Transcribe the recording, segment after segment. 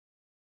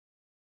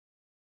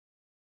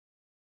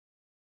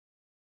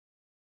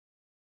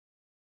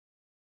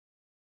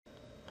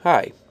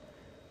Hi.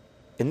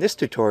 In this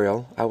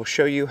tutorial, I will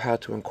show you how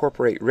to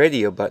incorporate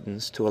radio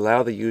buttons to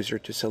allow the user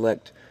to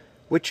select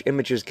which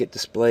images get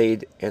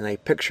displayed in a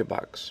picture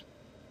box.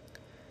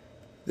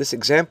 This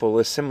example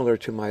is similar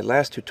to my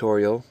last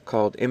tutorial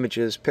called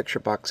Images,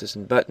 Picture Boxes,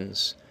 and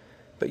Buttons,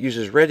 but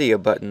uses radio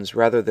buttons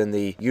rather than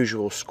the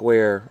usual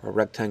square or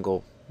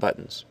rectangle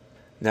buttons.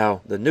 Now,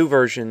 the new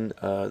version,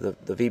 the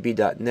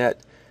VB.BET,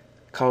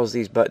 calls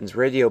these buttons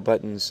radio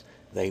buttons.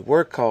 They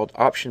were called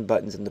option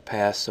buttons in the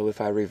past, so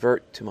if I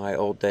revert to my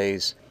old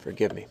days,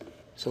 forgive me.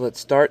 So let's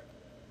start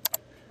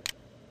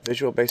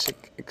Visual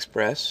Basic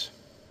Express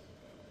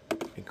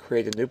and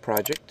create a new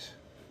project.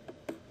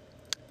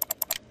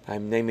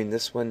 I'm naming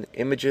this one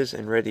Images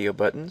and Radio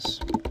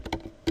Buttons.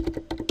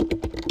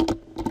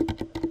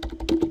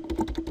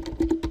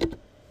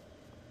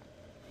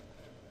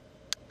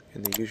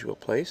 In the usual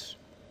place.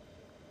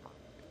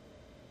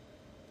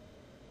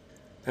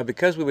 Now,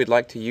 because we would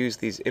like to use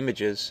these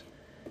images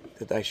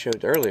that I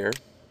showed earlier,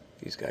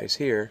 these guys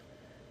here,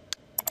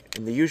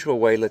 in the usual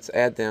way, let's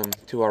add them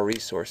to our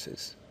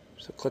resources.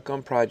 So click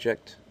on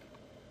Project,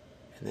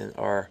 and then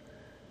our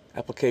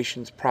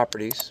Applications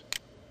Properties,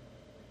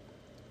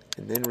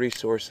 and then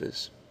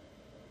Resources.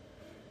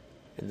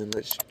 And then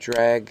let's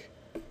drag,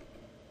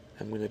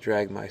 I'm going to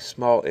drag my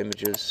small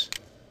images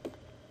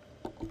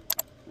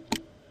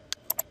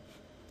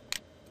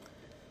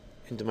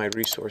into my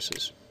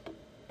resources.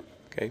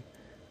 Okay.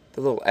 The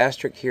little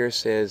asterisk here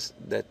says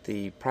that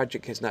the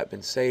project has not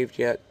been saved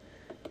yet,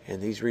 and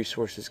these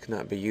resources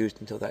cannot be used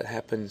until that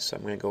happens, so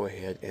I'm going to go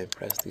ahead and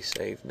press the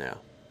Save Now.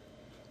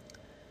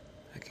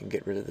 I can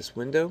get rid of this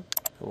window.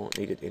 I won't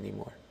need it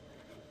anymore.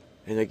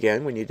 And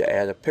again, we need to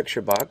add a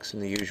picture box in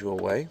the usual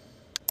way.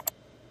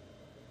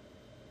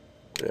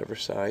 Whatever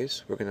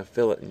size. We're going to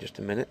fill it in just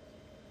a minute.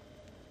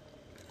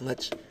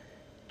 Let's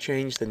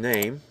change the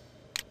name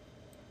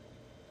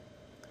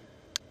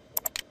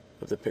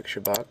of the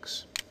picture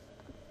box.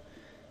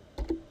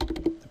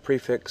 The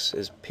prefix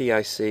is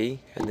PIC,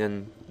 and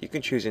then you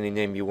can choose any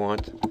name you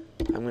want.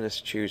 I'm going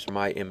to choose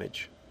My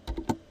Image.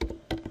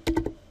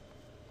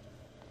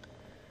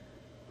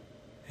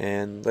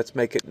 And let's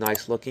make it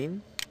nice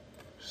looking,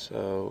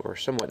 or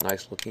somewhat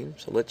nice looking.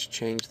 So let's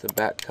change the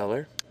back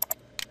color,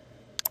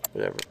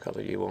 whatever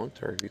color you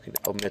want, or you can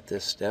omit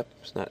this step,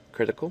 it's not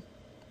critical.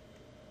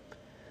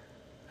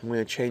 I'm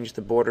going to change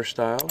the border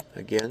style,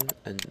 again,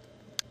 a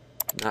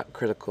not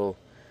critical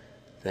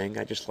thing.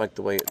 I just like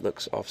the way it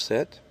looks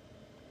offset.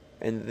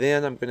 And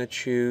then I'm going to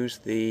choose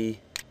the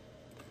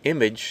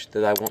image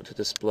that I want to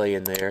display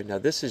in there. Now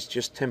this is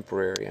just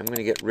temporary. I'm going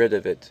to get rid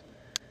of it.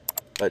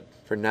 But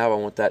for now I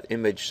want that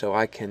image so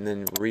I can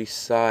then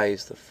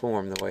resize the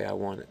form the way I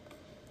want it.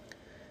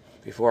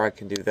 Before I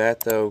can do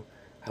that though,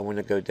 I want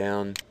to go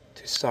down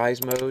to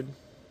size mode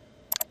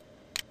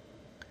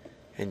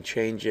and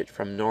change it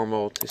from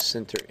normal to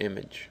center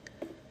image.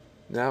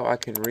 Now I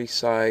can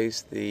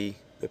resize the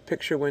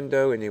picture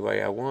window any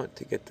way I want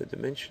to get the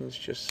dimensions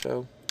just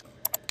so.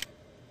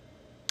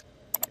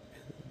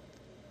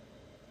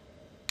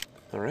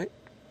 Alright,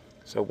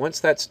 so once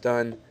that's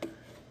done,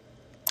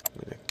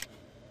 I'm going to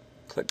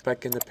click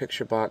back in the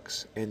picture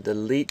box and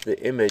delete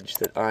the image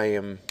that I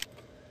am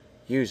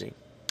using.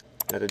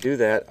 Now to do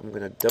that, I'm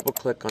going to double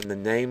click on the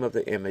name of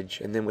the image,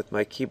 and then with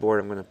my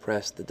keyboard I'm going to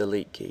press the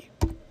delete key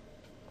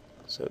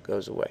so it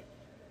goes away.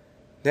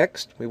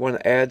 Next, we want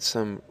to add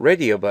some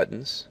radio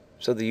buttons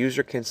so the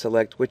user can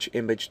select which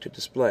image to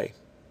display.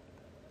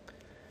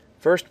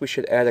 First, we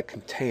should add a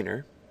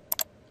container,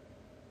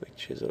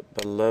 which is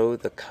below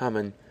the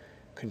common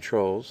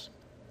controls,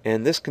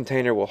 and this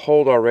container will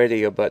hold our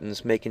radio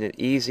buttons, making it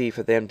easy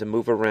for them to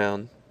move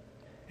around,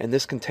 and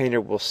this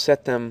container will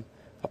set them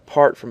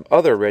apart from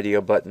other radio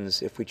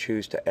buttons if we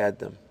choose to add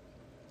them.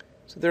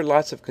 So there are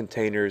lots of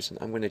containers, and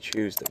I'm going to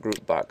choose the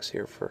group box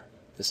here for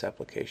this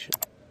application.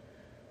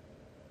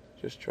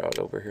 Just draw it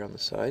over here on the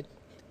side.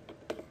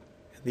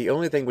 The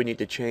only thing we need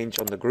to change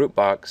on the group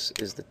box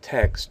is the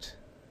text,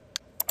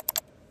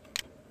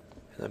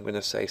 and I'm going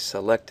to say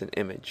select an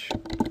image.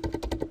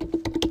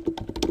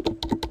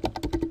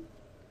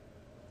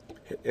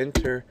 Hit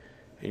enter,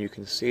 and you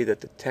can see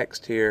that the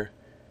text here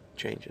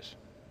changes.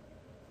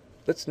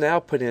 Let's now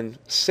put in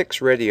 6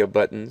 radio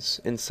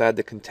buttons inside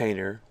the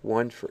container,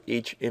 one for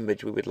each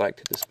image we would like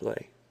to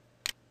display.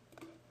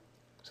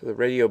 So the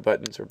radio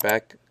buttons are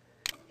back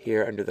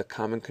here under the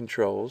common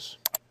controls.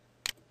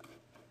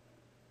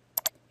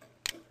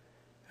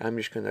 I'm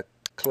just going to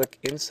click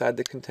inside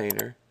the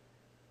container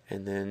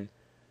and then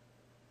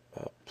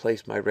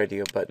place my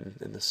radio button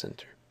in the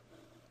center.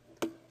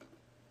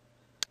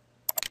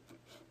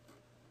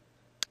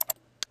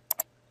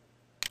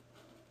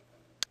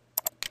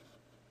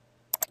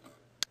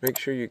 Make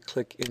sure you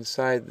click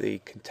inside the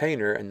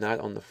container and not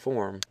on the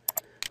form.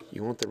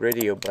 You want the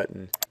radio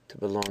button to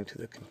belong to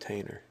the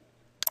container.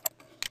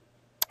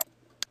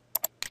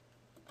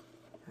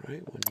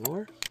 Alright, one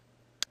more.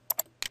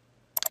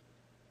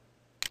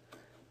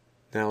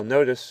 Now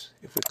notice,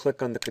 if we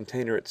click on the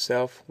container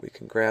itself, we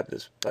can grab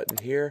this button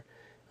here.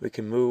 We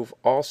can move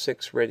all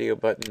 6 radio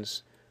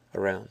buttons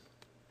around.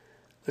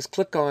 Let's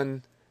click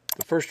on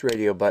the first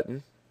radio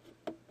button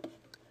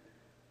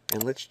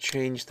and let's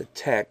change the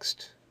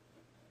text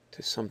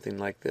to something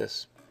like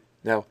this.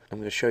 Now I'm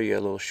going to show you a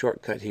little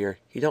shortcut here.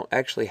 You don't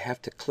actually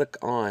have to click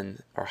on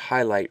or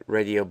highlight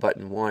radio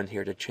button 1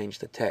 here to change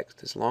the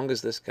text. As long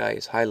as this guy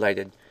is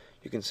highlighted,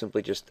 you can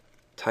simply just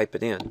type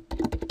it in.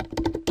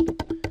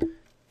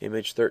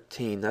 Image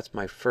 13, that's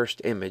my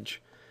first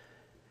image.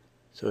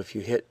 So if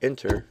you hit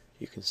enter,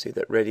 you can see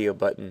that radio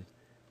button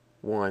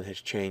 1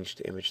 has changed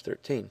to image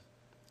 13.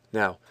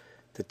 Now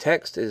the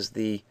text is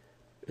the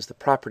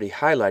property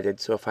highlighted,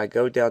 so if I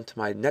go down to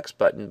my next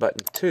button,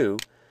 button 2,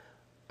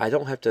 I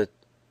don't have to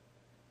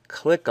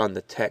click on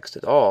the text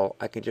at all.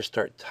 I can just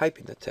start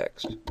typing the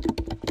text.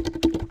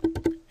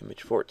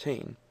 Image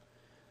 14.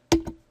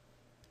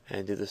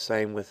 And do the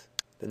same with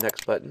the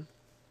next button.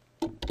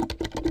 And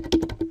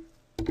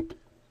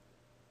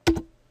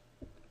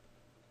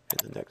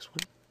the next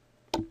one.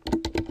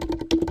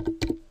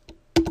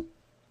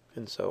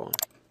 And so on.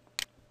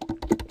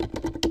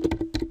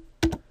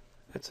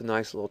 That's a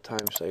nice little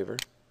time saver.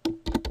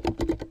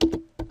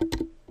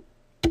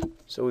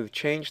 So we've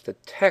changed the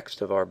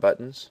text of our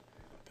buttons,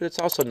 but it's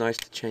also nice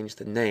to change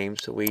the name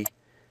so when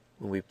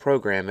we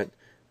program it,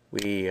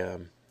 we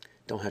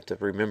don't have to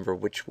remember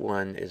which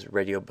one is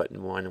radio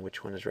button 1 and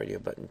which one is radio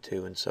button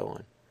 2 and so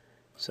on.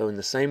 So in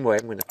the same way,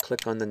 I'm going to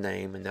click on the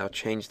name and now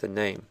change the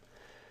name.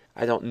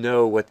 I don't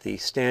know what the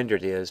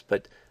standard is,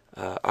 but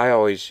I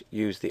always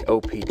use the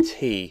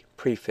OPT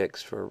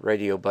prefix for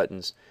radio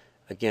buttons.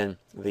 Again,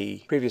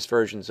 the previous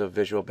versions of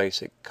Visual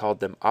Basic called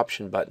them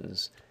option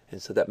buttons,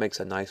 and so that makes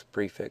a nice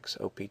prefix,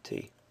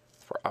 OPT,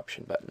 for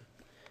option button.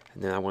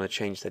 And then I want to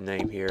change the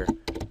name here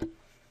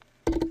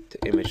to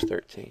image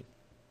 13.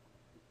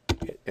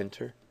 Hit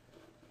enter,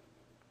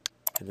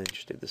 and then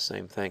just do the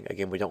same thing.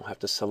 Again, we don't have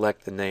to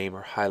select the name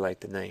or highlight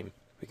the name.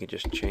 We can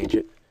just change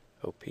it,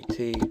 OPT,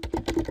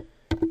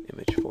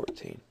 image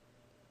 14,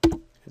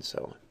 and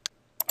so on.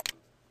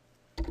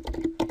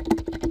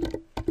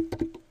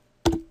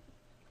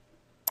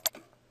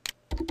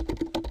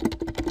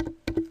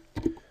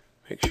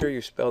 Make sure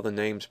you spell the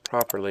names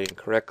properly and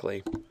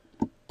correctly.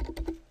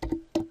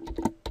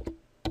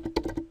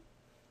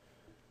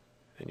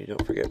 And you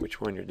don't forget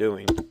which one you're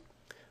doing.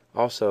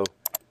 Also,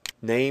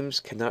 names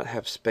cannot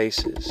have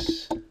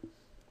spaces.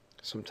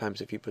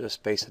 Sometimes if you put a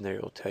space in there,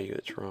 it'll tell you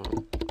it's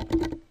wrong.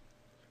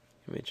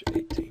 Image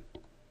 18.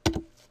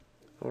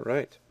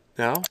 Alright.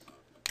 Now,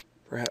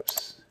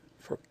 perhaps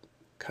for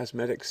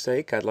cosmetic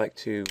sake, I'd like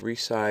to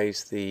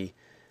resize the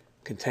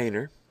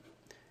container.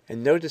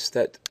 And notice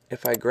that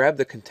if I grab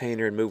the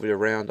container and move it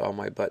around, all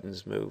my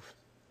buttons move.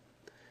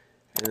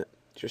 And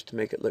just to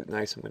make it look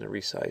nice, I'm going to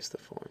resize the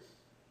form.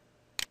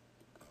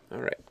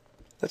 Alright,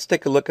 let's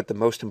take a look at the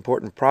most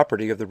important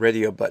property of the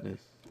radio button,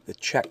 the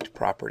checked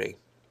property.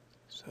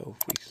 So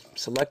if we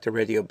select a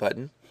radio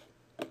button,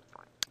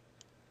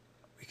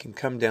 we can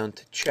come down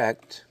to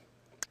checked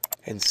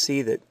and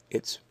see that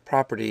its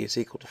property is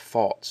equal to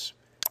false.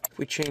 If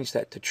we change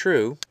that to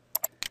true,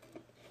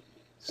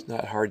 it's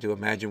not hard to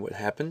imagine what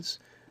happens.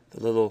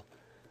 The little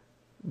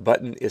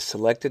button is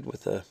selected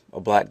with a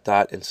black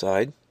dot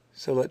inside.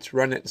 So let's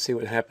run it and see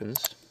what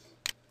happens.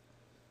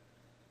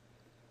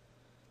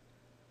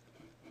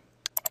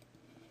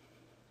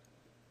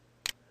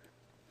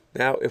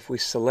 Now if we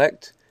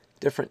select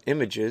different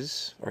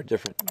images or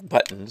different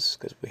buttons,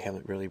 because we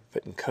haven't really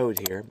put in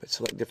code here, but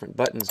select different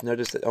buttons,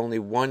 notice that only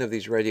one of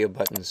these radio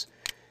buttons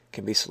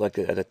can be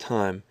selected at a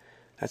time.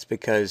 That's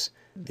because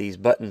these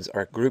buttons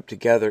are grouped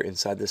together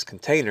inside this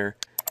container,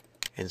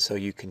 and so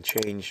you can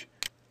change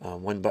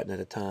one button at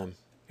a time.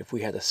 If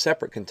we had a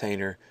separate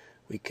container,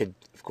 we could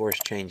of course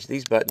change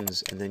these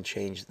buttons and then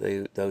change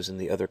those in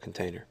the other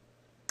container.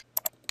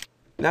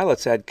 Now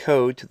let's add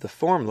code to the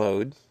form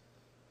load.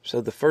 So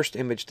the first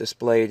image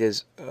displayed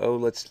is,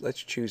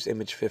 let's choose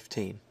image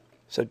 15.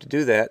 So to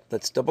do that,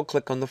 let's double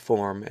click on the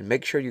form and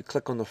make sure you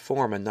click on the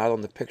form and not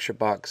on the picture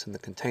box in the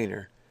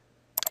container.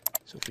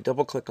 So if we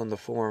double click on the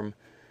form,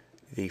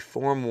 the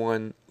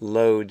form1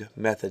 load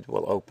method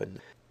will open.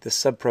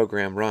 This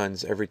subprogram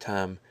runs every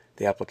time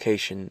the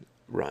application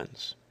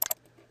runs.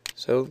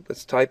 So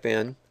let's type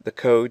in the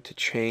code to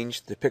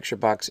change the picture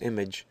box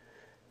image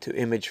to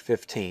image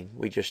 15.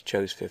 We just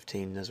chose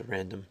 15 as a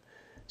random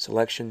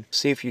selection.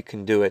 See if you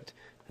can do it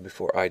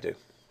before I do.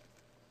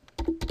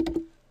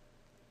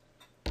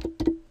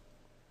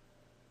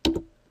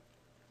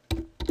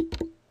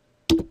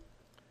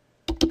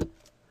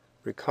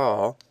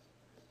 Recall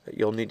that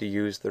you'll need to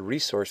use the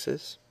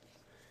resources,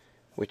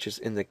 which is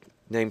in the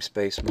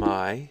namespace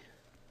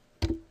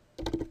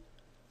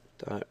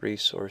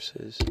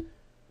my.resources.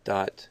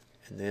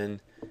 And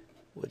then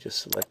we'll just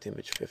select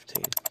image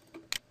 15.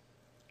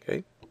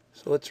 Okay,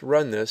 so let's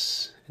run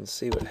this and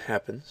see what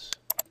happens.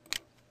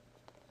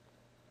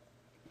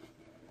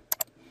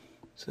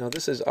 So now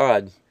this is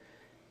odd.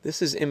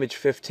 This is image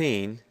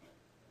 15,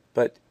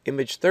 but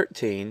image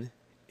 13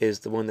 is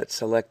the one that's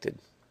selected.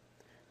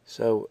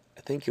 So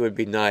I think it would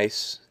be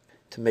nice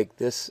to make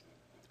this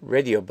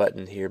radio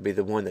button here be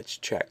the one that's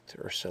checked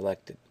or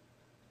selected.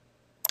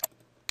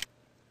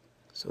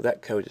 So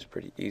that code is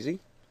pretty easy.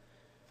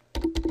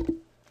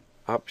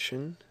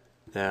 Option.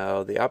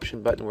 Now the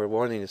option button we're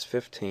wanting is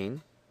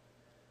 15,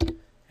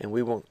 and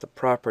we want the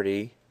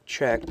property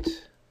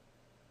checked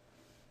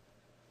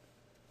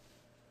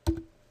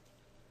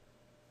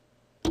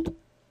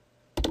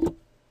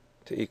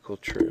to equal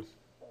true.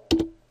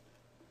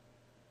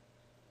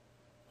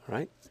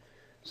 Alright,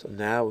 so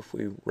now if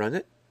we run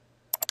it,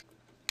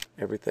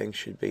 everything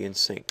should be in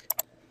sync.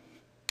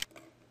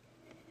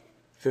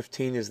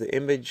 15 is the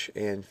image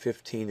and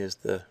 15 is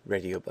the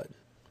radio button.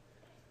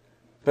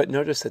 But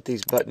notice that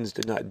these buttons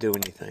do not do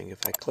anything. If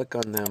I click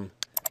on them,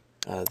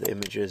 the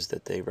images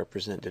that they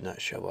represent do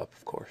not show up,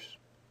 of course.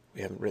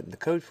 We haven't written the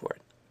code for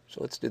it. So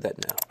let's do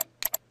that now.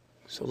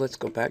 So let's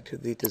go back to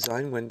the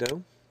design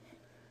window.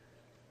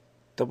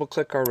 Double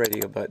click our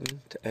radio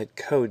button to add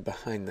code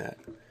behind that.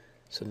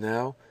 So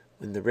now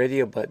when the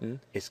radio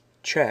button is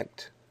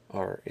checked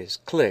or is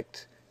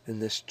clicked, then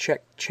this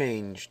check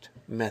changed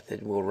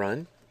method will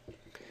run.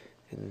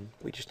 And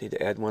we just need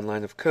to add one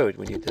line of code.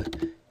 We need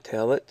to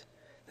tell it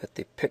that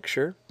the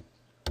picture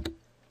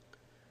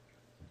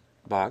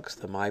box,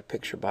 the My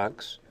Picture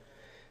box,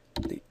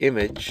 the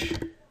image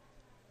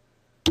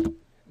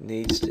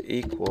needs to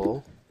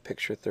equal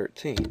picture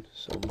 13.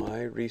 So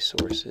my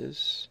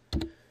resources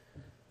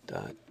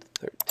dot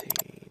 13.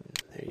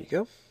 There you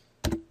go.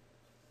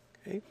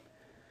 Okay.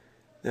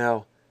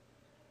 Now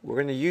we're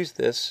going to use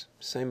this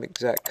same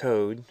exact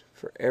code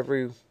for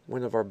every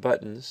one of our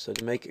buttons. So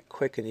to make it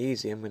quick and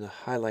easy, I'm going to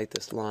highlight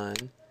this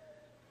line,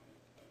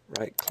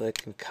 right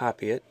click and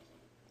copy it.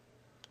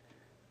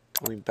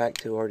 Going back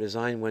to our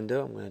design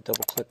window, I'm going to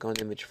double click on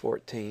image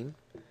 14.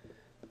 I'm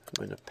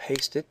going to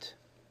paste it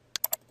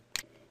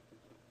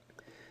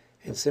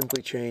and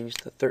simply change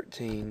the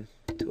 13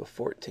 to a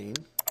 14.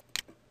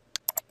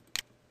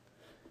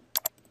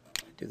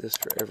 Do this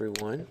for every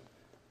one.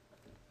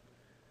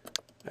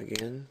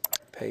 Again,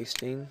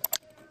 pasting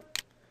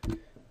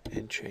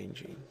and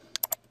changing.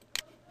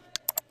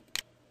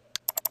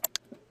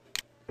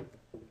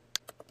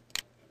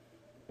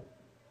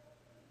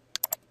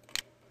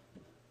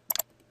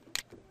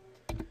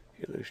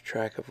 You lose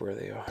track of where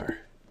they are.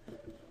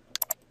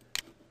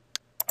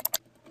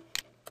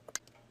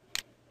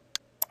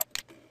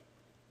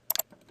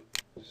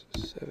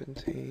 So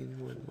 17,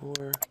 one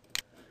more.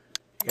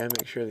 You gotta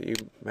make sure that you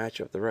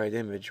match up the right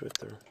image with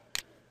the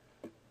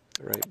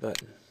right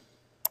button.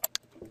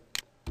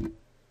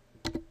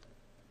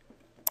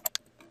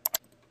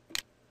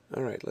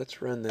 Alright,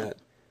 let's run that,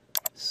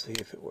 see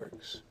if it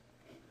works.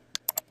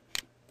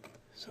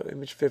 So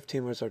image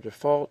 15 was our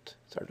default,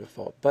 it's our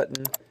default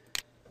button.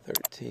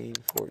 13,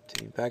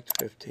 14, back to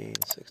 15,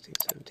 16,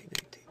 17,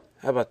 18.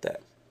 How about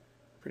that?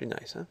 Pretty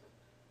nice, huh?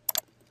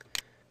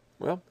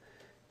 Well,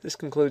 this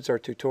concludes our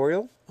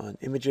tutorial on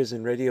images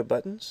and radio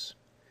buttons.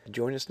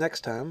 Join us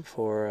next time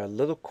for a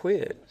little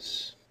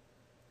quiz.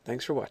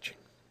 Thanks for watching.